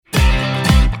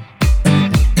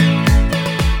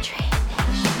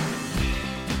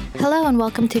and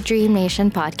welcome to Dream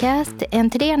Nation podcast. And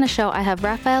today on the show, I have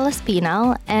Rafael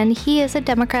Espinal, and he is a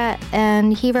Democrat,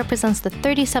 and he represents the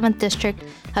 37th District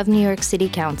of New York City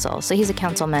Council. So he's a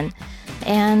councilman.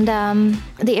 And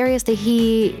the areas that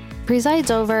he presides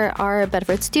over are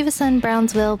Bedford-Stuyvesant,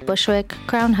 Brownsville, Bushwick,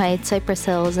 Crown Heights, Cypress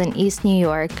Hills, and East New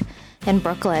York, and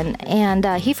Brooklyn. And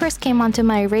he first came onto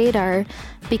my radar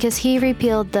because he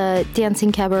repealed the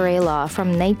dancing cabaret law from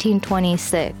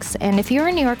 1926. And if you're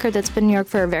a New Yorker that's been in New York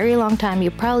for a very long time,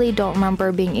 you probably don't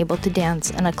remember being able to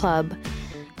dance in a club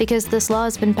because this law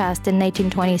has been passed in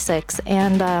 1926.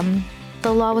 And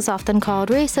the law was often called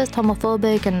racist,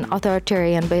 homophobic, and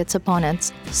authoritarian by its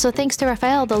opponents. So thanks to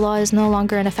Rafael, the law is no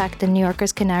longer in effect and New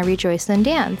Yorkers can now rejoice and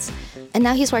dance. And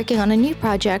now he's working on a new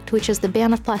project, which is the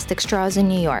ban of plastic straws in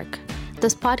New York.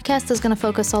 This podcast is going to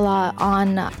focus a lot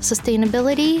on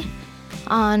sustainability,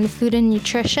 on food and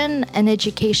nutrition, and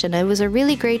education. It was a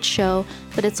really great show,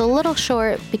 but it's a little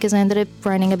short because I ended up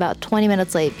running about 20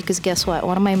 minutes late because guess what?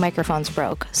 One of my microphones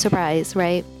broke. Surprise,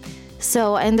 right?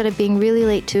 So I ended up being really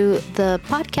late to the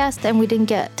podcast and we didn't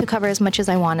get to cover as much as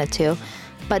I wanted to.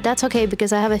 But that's okay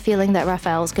because I have a feeling that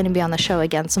Rafael is going to be on the show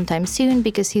again sometime soon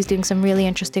because he's doing some really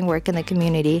interesting work in the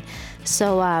community.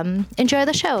 So enjoy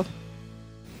the show.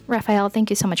 Rafael, thank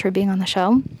you so much for being on the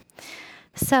show.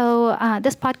 So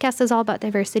this podcast is all about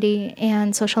diversity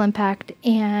and social impact,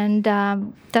 and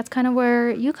that's kind of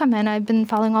where you come in. I've been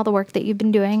following all the work that you've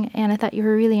been doing, and I thought you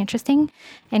were really interesting,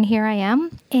 and here I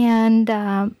am. And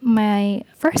my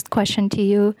first question to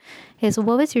you is,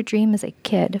 what was your dream as a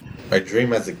kid? My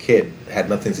dream as a kid had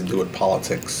nothing to do with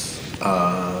politics.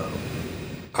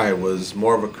 I was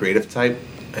more of a creative type,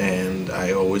 and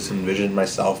I always envisioned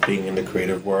myself being in the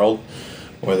creative world,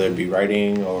 whether it be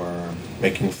writing or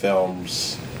making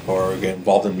films or get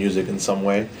involved in music in some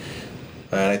way.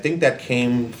 And I think that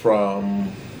came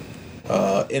from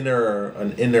an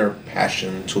inner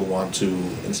passion to want to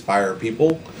inspire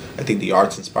people. I think the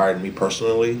arts inspired me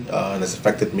personally and has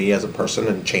affected me as a person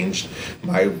and changed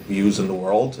my views in the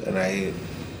world. And I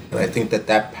think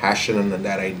that passion and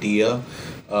that idea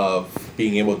of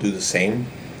being able to do the same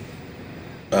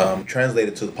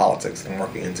translated to the politics I'm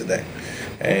working in today.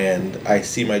 And I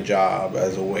see my job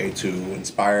as a way to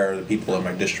inspire the people in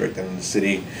my district and in the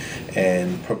city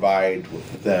and provide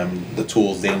them the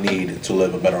tools they need to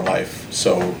live a better life.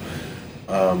 So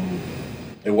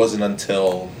it wasn't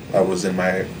until I was in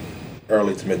my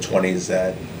early to mid-20s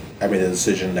that I made the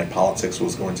decision that politics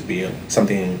was going to be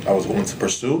something I was going to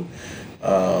pursue.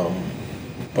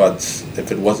 But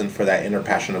if it wasn't for that inner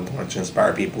passion of wanting to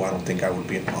inspire people, I don't think I would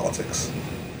be in politics.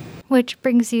 Which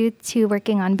brings you to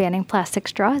working on banning plastic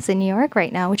straws in New York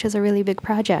right now, which is a really big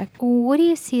project. What do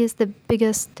you see as the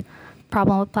biggest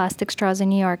problem with plastic straws in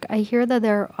New York? I hear that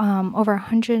there are over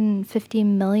 150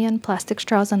 million plastic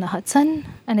straws on the Hudson,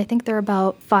 and I think there are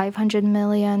about 500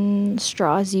 million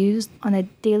straws used on a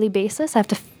daily basis. I have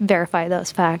to verify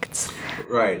those facts.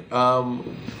 Right.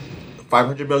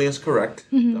 500 million is correct.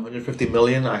 Mm-hmm. 150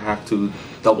 million, I have to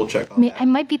double check on that. It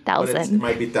might be 1,000. It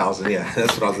might be 1,000, yeah.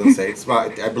 That's what I was going to say. It's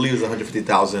about, I believe it's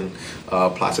 150,000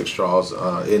 plastic straws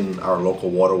in our local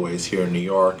waterways here in New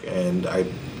York. And I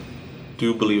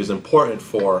do believe it's important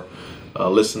for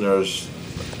listeners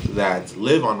that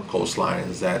live on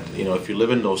coastlines that, you know, if you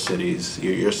live in those cities,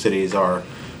 your cities are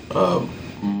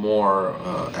more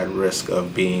at risk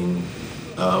of being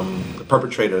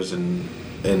perpetrators and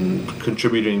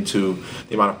contributing to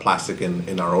the amount of plastic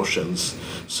in our oceans.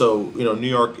 So, you know, New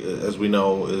York, as we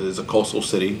know, is a coastal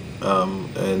city,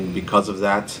 and because of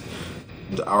that,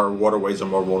 our waterways are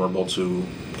more vulnerable to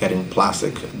getting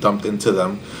plastic dumped into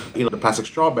them. You know, the plastic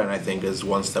straw ban, I think, is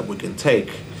one step we can take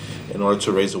in order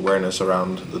to raise awareness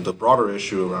around the broader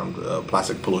issue around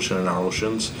plastic pollution in our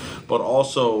oceans, but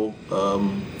also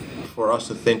for us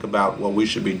to think about what we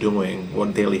should be doing,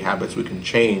 what daily habits we can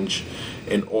change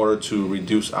in order to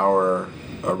reduce our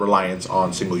reliance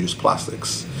on single-use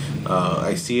plastics.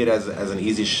 I see it as an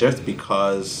easy shift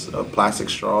because plastic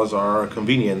straws are a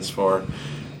convenience for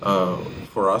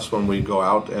us when we go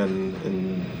out and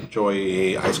enjoy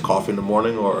a iced coffee in the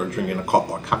morning or drinking a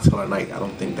cocktail at night. I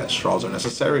don't think that straws are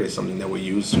necessary. It's something that we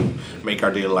use to make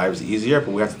our daily lives easier,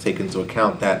 but we have to take into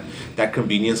account that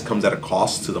convenience comes at a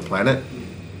cost to the planet.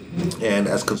 And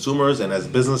as consumers and as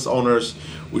business owners,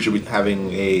 we should be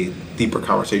having a deeper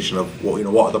conversation of what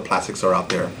other plastics are out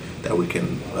there that we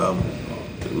can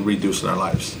reduce in our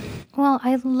lives. Well,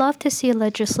 I'd love to see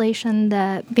legislation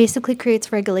that basically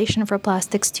creates regulation for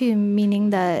plastics too,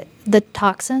 meaning that the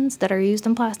toxins that are used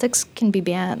in plastics can be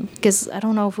banned. Because I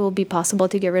don't know if it will be possible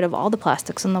to get rid of all the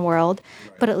plastics in the world,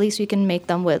 but at least we can make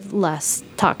them with less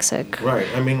toxic. Right.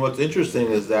 I mean, what's interesting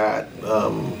is that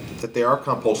that there are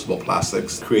compostable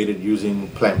plastics created using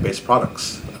plant-based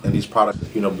products, and these products,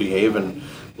 behave and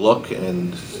look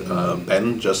and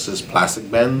bend just as plastic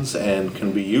bends, and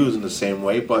can be used in the same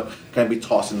way, but can be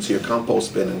tossed into your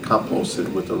compost bin and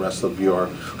composted with the rest of your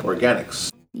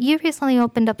organics. You recently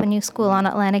opened up a new school on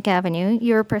Atlantic Avenue.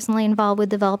 You were personally involved with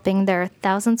developing their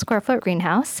 1,000-square-foot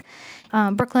greenhouse.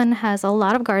 Brooklyn has a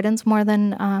lot of gardens, more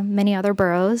than many other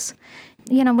boroughs.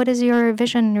 What is your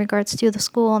vision in regards to the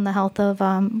school and the health of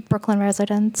Brooklyn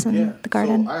residents and the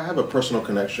garden? So I have a personal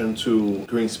connection to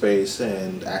green space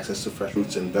and access to fresh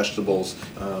fruits and vegetables.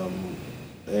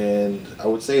 And I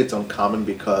would say it's uncommon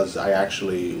because I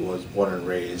actually was born and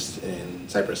raised in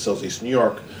Cypress Hills, East New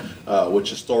York, which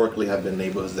historically have been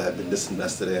neighborhoods that have been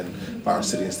disinvested in by our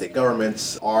city and state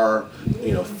governments. Are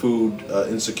food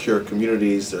insecure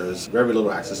communities. There's very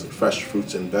little access to fresh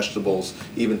fruits and vegetables.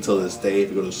 Even till this day, if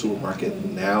you go to the supermarket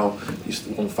now, you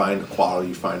still won't find the quality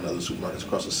you find in other supermarkets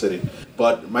across the city.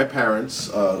 But my parents,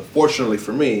 fortunately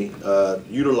for me,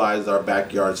 utilized our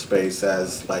backyard space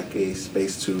as like a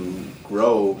space to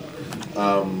grow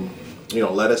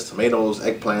lettuce, tomatoes,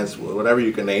 eggplants, whatever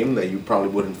you can name that you probably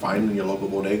wouldn't find in your local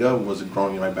bodega was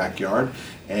growing in my backyard.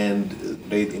 And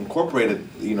they incorporated,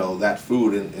 that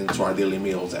food into our daily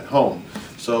meals at home.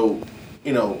 So,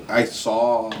 I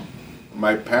saw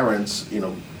my parents,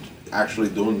 actually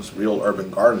doing real urban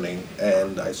gardening,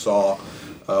 and I saw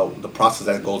the process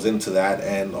that goes into that,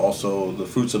 and also the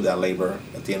fruits of that labor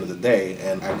at the end of the day.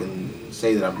 And I can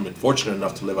say that I've been fortunate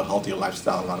enough to live a healthier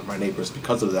lifestyle than a lot of my neighbors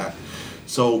because of that.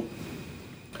 So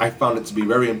I found it to be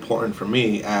very important for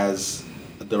me as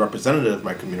the representative of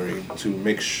my community to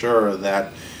make sure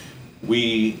that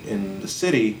we in the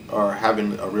city are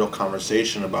having a real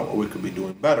conversation about what we could be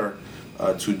doing better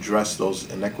to address those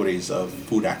inequities of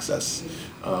food access.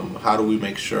 How do we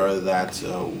make sure that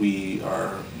we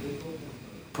are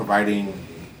providing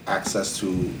access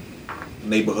to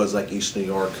neighborhoods like East New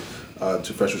York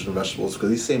to fresh fruits and vegetables, because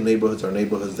these same neighborhoods are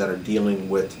neighborhoods that are dealing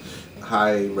with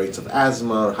high rates of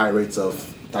asthma, high rates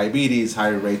of diabetes, high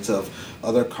rates of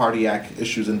other cardiac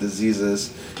issues and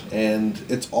diseases, and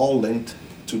it's all linked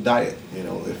to diet.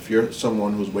 If you're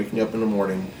someone who's waking up in the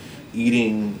morning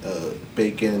eating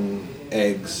bacon,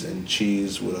 eggs, and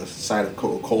cheese with a side of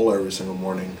Coca-Cola every single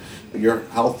morning, your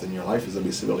health and your life is going to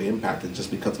be severely impacted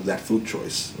just because of that food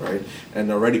choice, right? And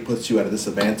it already puts you at a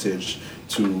disadvantage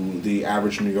to the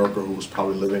average New Yorker who's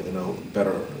probably living in a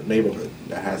better neighborhood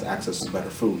that has access to better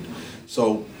food.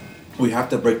 So we have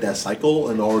to break that cycle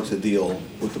in order to deal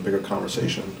with the bigger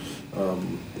conversation,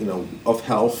 of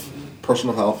health,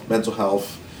 personal health, mental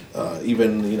health,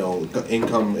 even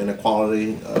income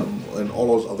inequality, and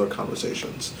all those other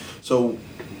conversations. So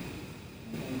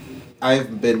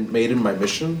I've been made in my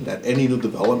mission that any new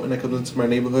development that comes into my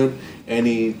neighborhood,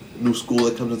 any new school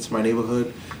that comes into my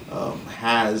neighborhood,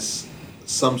 has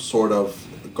some sort of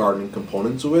gardening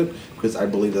component to it, because I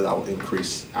believe that will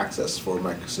increase access for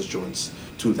my constituents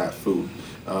to that food.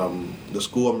 The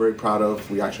school I'm very proud of,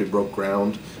 we actually broke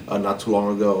ground not too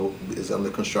long ago, is under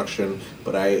construction,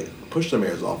 but I pushed the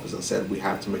mayor's office and said we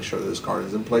have to make sure that this garden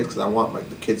is in place, because I want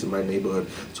the kids in my neighborhood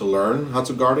to learn how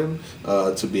to garden,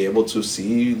 to be able to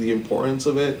see the importance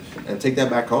of it and take that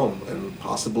back home, and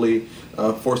possibly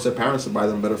force their parents to buy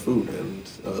them better food,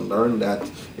 and learn that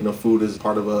food is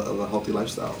part of a healthy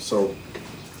lifestyle. So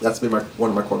that's been one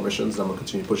of my core missions, and I'm going to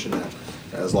continue pushing that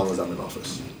as long as I'm in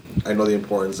office. I know the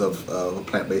importance of a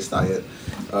plant-based diet.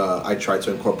 I try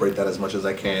to incorporate that as much as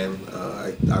I can.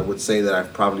 I would say that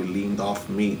I've probably leaned off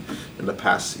meat in the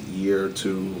past year or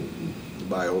two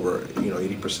by over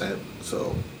 80%.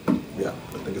 So yeah,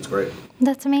 I think it's great.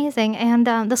 That's amazing. And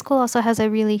the school also has a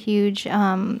really huge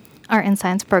art and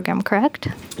science program, correct?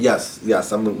 Yes. We're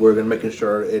going to making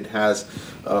sure it has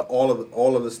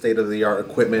all of the state-of-the-art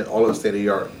equipment, all of the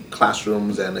state-of-the-art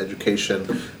classrooms and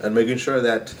education, and making sure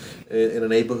that in a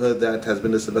neighborhood that has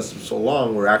been disinvested for so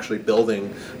long, we're actually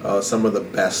building some of the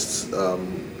best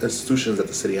institutions that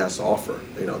the city has to offer.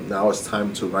 Now it's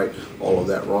time to right all of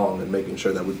that wrong, and making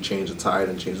sure that we change the tide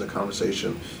and change the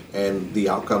conversation and the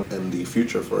outcome and the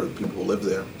future for the people who live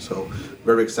there. So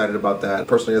very excited about that.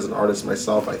 Personally, as an artist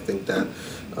myself, I think that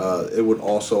it would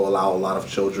also allow a lot of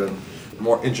children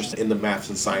more interested in the maths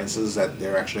and sciences, that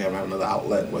they're actually having another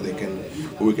outlet where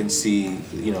we can see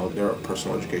their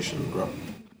personal education grow.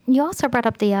 You also brought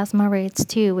up the asthma rates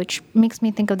too, which makes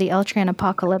me think of the L train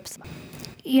apocalypse.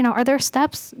 are there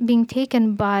steps being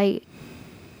taken by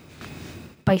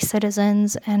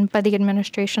citizens and by the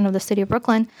administration of the city of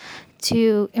Brooklyn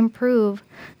to improve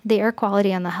the air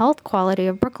quality and the health quality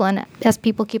of Brooklyn as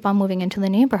people keep on moving into the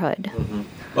neighborhood? Mm-hmm.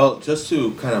 Well, just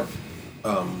to kind of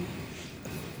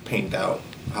paint out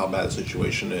how bad the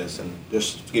situation is, and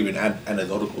just to give you an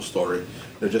anecdotal story.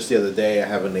 Just the other day, I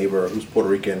have a neighbor who's Puerto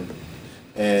Rican,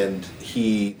 and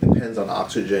he depends on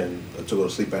oxygen to go to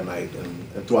sleep at night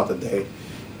and throughout the day.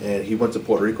 And he went to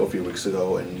Puerto Rico a few weeks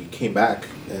ago, and he came back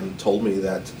and told me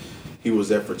that he was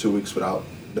there for 2 weeks without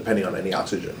depending on any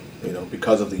oxygen,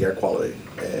 because of the air quality.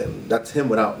 And that's him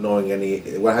without knowing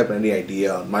without having any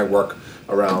idea on my work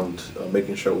around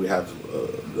making sure we have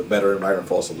a better environment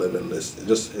for us to live in.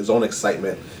 Just his own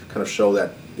excitement kind of show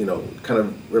that, kind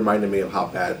of reminded me of how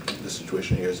bad the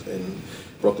situation here is in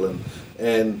Brooklyn.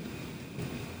 And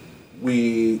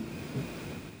we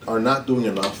are not doing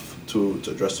enough to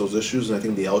address those issues, and I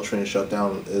think the L train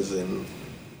shutdown is a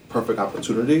perfect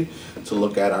opportunity to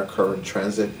look at our current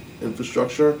transit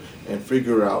infrastructure and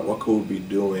figure out what could we be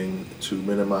doing to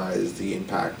minimize the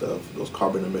impact of those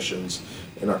carbon emissions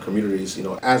in our communities.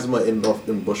 Asthma in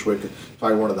Bushwick is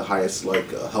probably one of the highest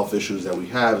health issues that we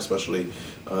have, especially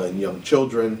in young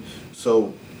children.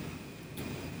 So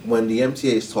when the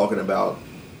MTA is talking about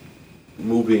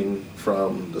moving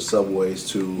from the subways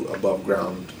to above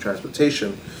ground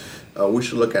transportation, we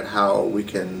should look at how we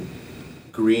can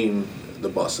green the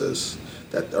buses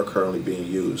that are currently being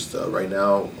used. Right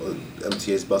now,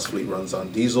 MTA's bus fleet runs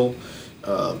on diesel,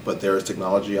 but there is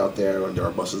technology out there, and there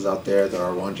are buses out there that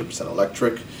are 100%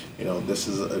 electric. This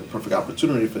is a perfect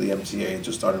opportunity for the MTA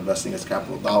to start investing its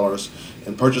capital dollars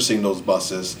in purchasing those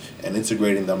buses and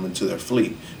integrating them into their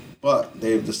fleet. But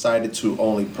they've decided to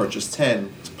only purchase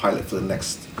 10 to pilot for the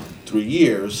next 3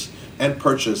 years, and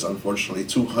purchase, unfortunately,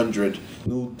 200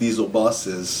 new diesel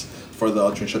buses for the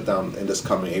L train shutdown in this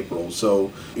coming April.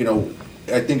 So,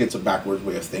 I think it's a backwards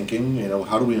way of thinking.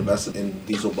 How do we invest in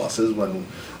diesel buses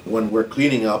when we're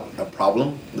cleaning up a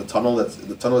problem? The tunnel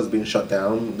that's being shut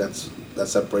down, that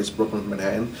separates Brooklyn from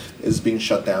Manhattan, is being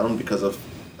shut down because of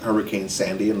Hurricane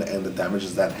Sandy and the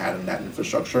damages that had in that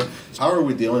infrastructure. So how are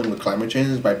we dealing with climate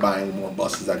change? By buying more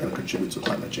buses that are going to contribute to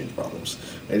climate change problems.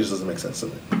 It just doesn't make sense to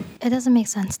me. It doesn't make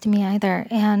sense to me either.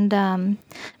 And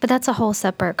but that's a whole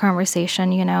separate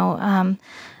conversation,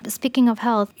 Speaking of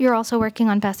health, you're also working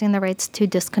on passing the Rights to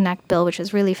Disconnect bill, which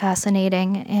is really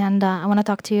fascinating. And I want to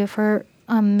talk to you for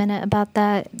a minute about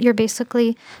that. You're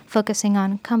basically focusing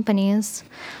on companies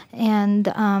and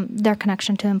their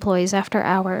connection to employees after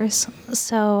hours.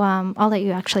 So I'll let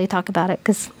you actually talk about it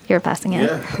because you're passing it.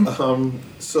 Yeah.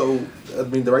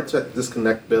 The Right to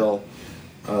Disconnect bill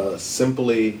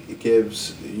simply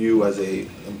gives you as a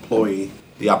employee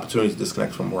the opportunity to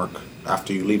disconnect from work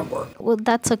after you leave work. Well,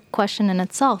 that's a question in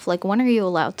itself. When are you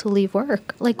allowed to leave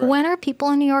work? Right. When are people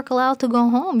in New York allowed to go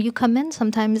home? You come in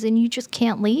sometimes and you just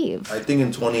can't leave. I think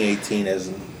in 2018 there's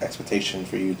an expectation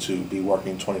for you to be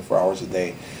working 24 hours a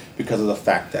day because of the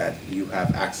fact that you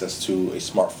have access to a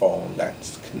smartphone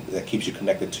that keeps you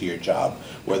connected to your job,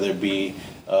 whether it be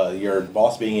your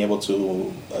boss being able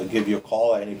to give you a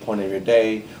call at any point of your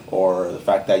day, or the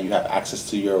fact that you have access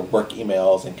to your work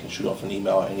emails and can shoot off an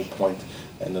email at any point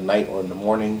in the night or in the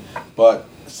morning. But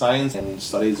science and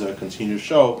studies continue to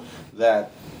show that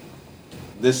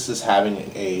this is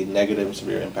having a negative,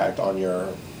 severe impact on your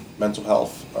mental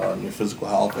health, on your physical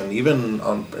health, and even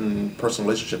in personal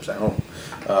relationships at home.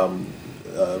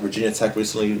 Virginia Tech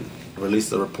recently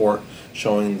released a report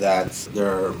showing that there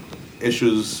are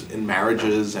issues in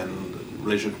marriages and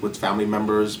relationship with family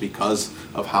members because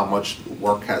of how much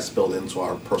work has spilled into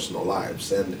our personal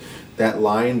lives. And that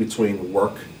line between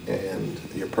work and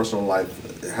your personal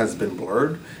life has been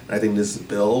blurred. And I think this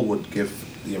bill would give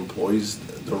the employees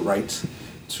the right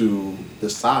to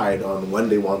decide on when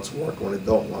they want to work and when they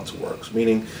don't want to work.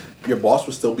 Meaning your boss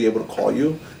will still be able to call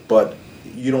you, but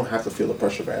you don't have to feel the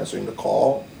pressure of answering the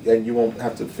call, and you won't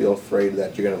have to feel afraid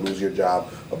that you're going to lose your job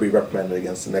or be reprimanded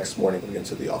against the next morning when you get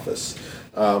into the office.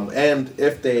 And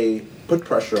if they put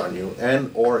pressure on you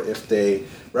or if they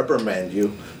reprimand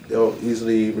you, they'll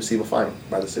easily receive a fine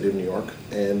by the city of New York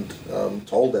and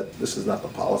told that this is not the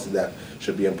policy that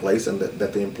should be in place, and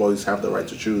that the employees have the right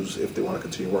to choose if they want to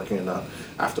continue working or not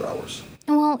after hours.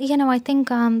 Well, I think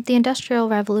the Industrial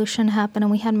Revolution happened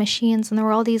and we had machines and there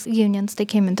were all these unions that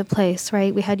came into place,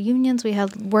 right? We had unions, we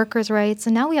had workers' rights,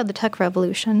 and now we have the tech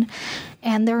revolution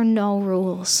and there are no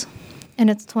rules. And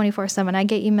it's 24/7. I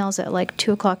get emails at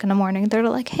 2 o'clock in the morning. They're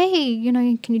like, hey,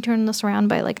 can you turn this around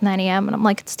by 9 a.m.? And I'm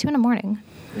like, it's 2 in the morning.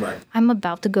 Right. I'm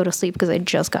about to go to sleep because I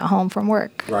just got home from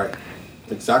work. Right.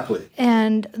 Exactly.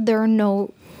 And there are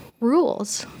no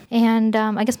rules. And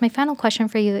I guess my final question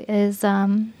for you is,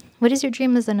 what is your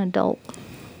dream as an adult?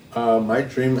 My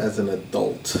dream as an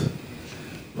adult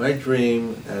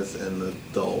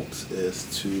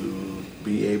is to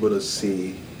be able to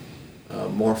see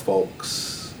more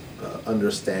folks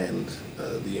understand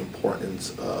the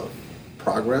importance of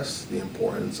progress, the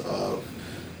importance of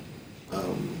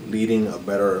leading a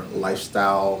better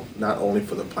lifestyle, not only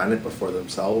for the planet but for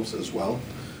themselves as well,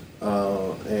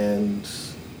 and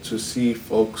to see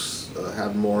folks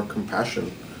have more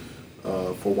compassion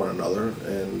for one another,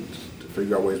 and to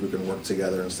figure out ways we can work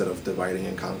together instead of dividing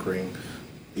and conquering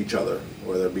each other,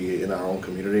 whether it be in our own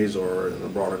communities or in a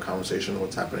broader conversation of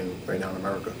what's happening right now in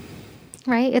America.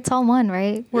 Right? It's all one,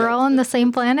 right? We're all on the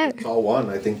same planet. It's all one.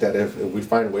 I think that if we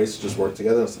find ways to just work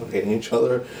together instead of hating each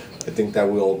other, I think that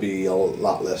we'll be a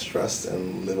lot less stressed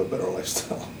and live a better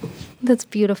lifestyle. That's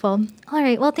beautiful. All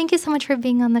right. Well, thank you so much for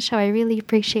being on the show. I really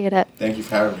appreciate it. Thank you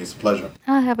for having me. It's a pleasure.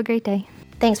 Have a great day.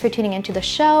 Thanks for tuning into the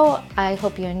show. I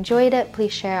hope you enjoyed it.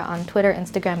 Please share it on Twitter,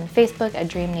 Instagram, and Facebook at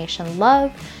Dream Nation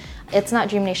Love. It's not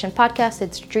Dream Nation Podcast,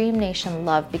 it's Dream Nation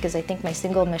Love, because I think my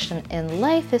single mission in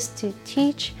life is to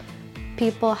teach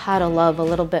people how to love a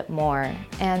little bit more,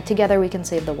 and together we can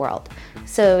save the world.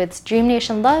 So it's Dream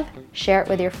Nation Love. Share it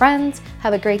with your friends.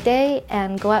 Have a great day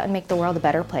and go out and make the world a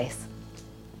better place.